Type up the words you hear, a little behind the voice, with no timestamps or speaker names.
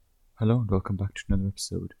Hello and welcome back to another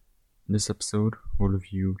episode. In this episode, we'll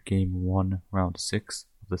review Game 1, Round 6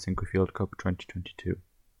 of the Sinquefield Cup 2022.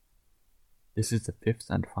 This is the fifth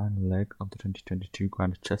and final leg of the 2022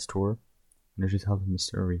 Grand Chess Tour, and it is held in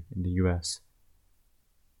Missouri in the US.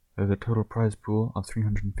 There is a total prize pool of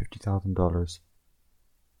 $350,000.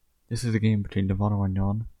 This is a game between Levon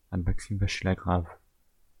Aragnon and Maxime Vachier-Lagrave.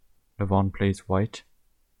 Levon plays white,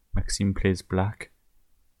 Maxime plays black.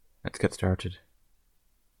 Let's get started.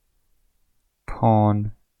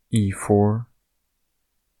 Pawn e4,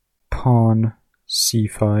 pawn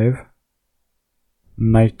c5,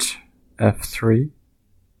 knight f3,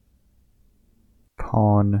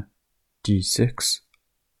 pawn d6,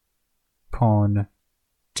 pawn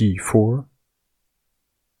d4,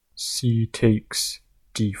 c takes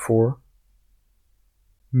d4,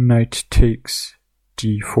 knight takes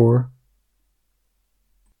d4,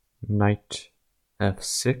 knight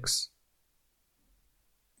f6,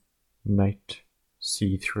 knight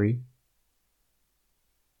c3,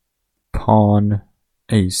 pawn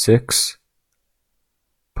a6,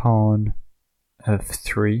 pawn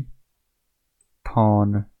f3,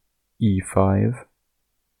 pawn e5,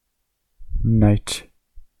 knight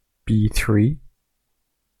b3,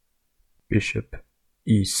 bishop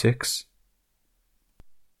e6,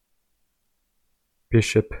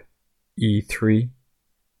 bishop e3,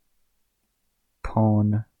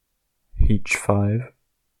 pawn h5,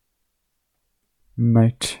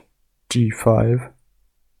 knight d5,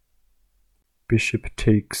 bishop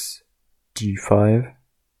takes d5,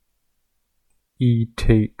 e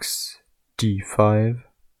takes d5,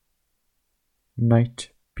 knight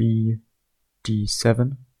b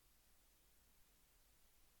d7,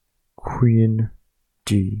 queen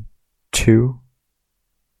d2,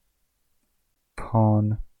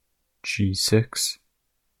 pawn g6,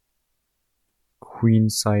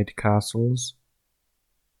 queenside castles,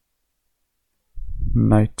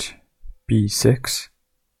 knight b6,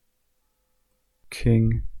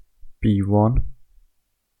 king b1,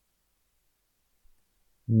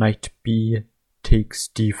 knight b takes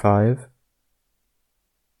d5,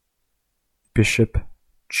 bishop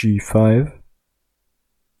g5,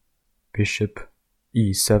 bishop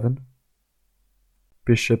e7,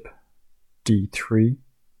 bishop d3,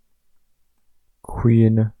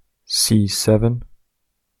 queen c7,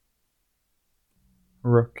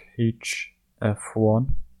 rook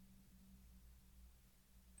f1,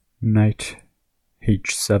 knight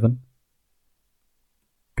h7,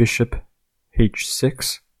 bishop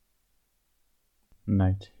h6,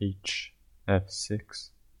 knight f6,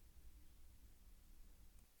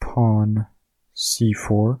 pawn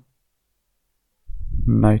c4,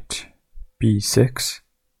 knight b6,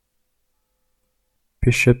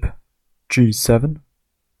 bishop g7,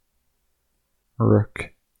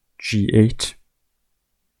 rook g8,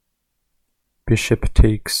 bishop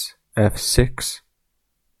takes f6,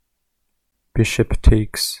 bishop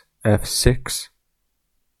takes f6,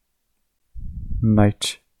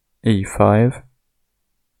 knight a5,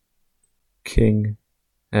 king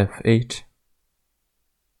f8,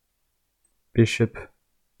 bishop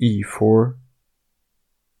e4,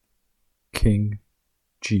 king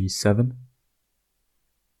g7,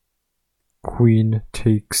 queen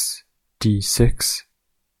takes d6,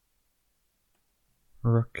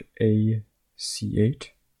 rook a c8,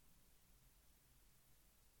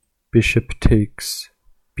 bishop takes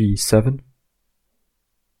b7,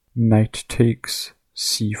 knight takes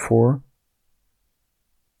c4,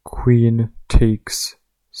 queen takes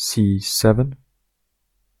c7,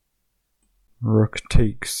 rook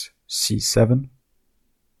takes c7,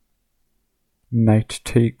 knight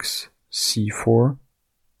takes c4,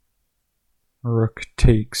 rook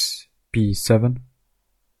takes b7,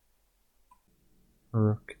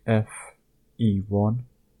 rook f e1,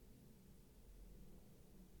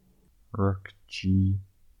 rook g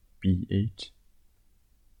b8,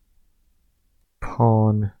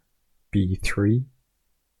 pawn b3,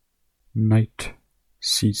 knight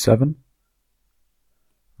c7,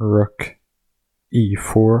 rook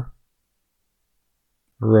e4,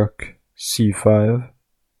 rook c5,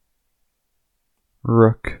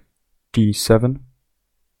 rook d7,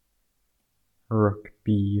 rook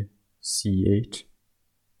b c8,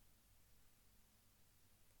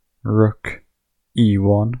 rook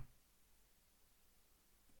e1,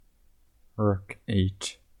 rook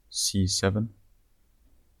 8 c7,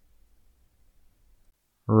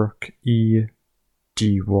 rook e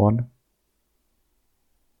d1,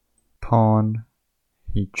 pawn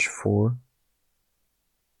h4,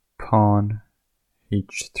 pawn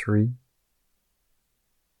h3,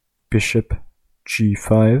 bishop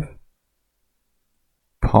g5,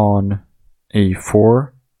 pawn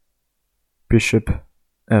a4, bishop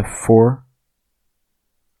f4,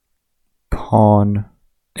 pawn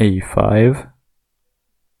a5,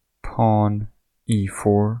 pawn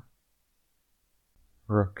e4,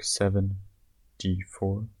 rook 7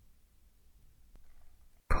 d4,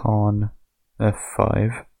 pawn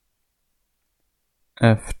f5,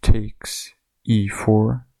 f takes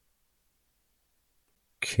e4,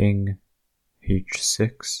 king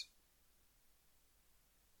h6,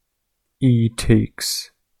 e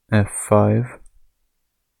takes f5,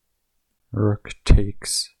 rook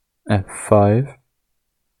takes f5,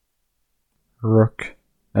 rook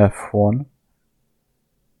f1,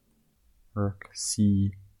 rook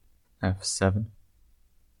c f7,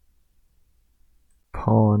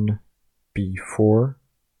 pawn b4,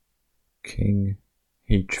 king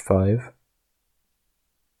h5,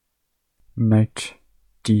 knight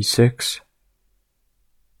d6,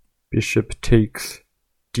 bishop takes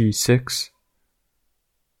d6,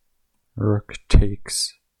 rook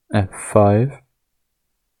takes f5,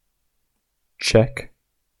 check,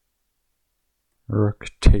 rook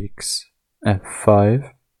takes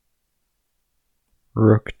f5,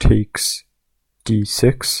 rook takes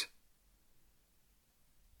d6,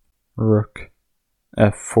 rook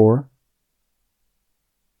f4,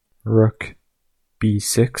 rook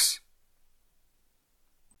b6,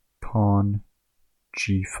 pawn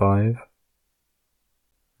g5,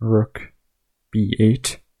 rook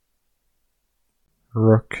b8,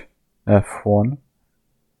 rook f1,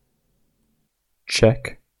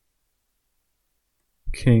 check,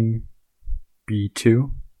 king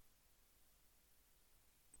b2,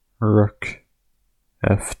 rook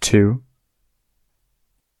f2,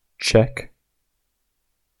 check,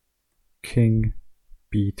 king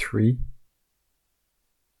b3,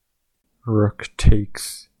 rook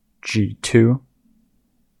takes g2,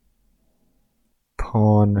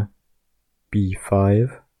 pawn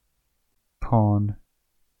b5, pawn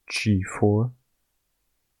g4,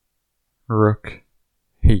 rook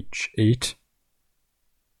h8,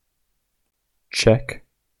 check.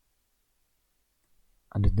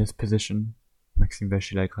 And in this position, Maxime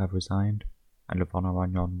Vachier-Lagrave resigned, and Levon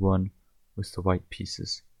Aragnon won with the white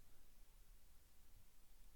pieces.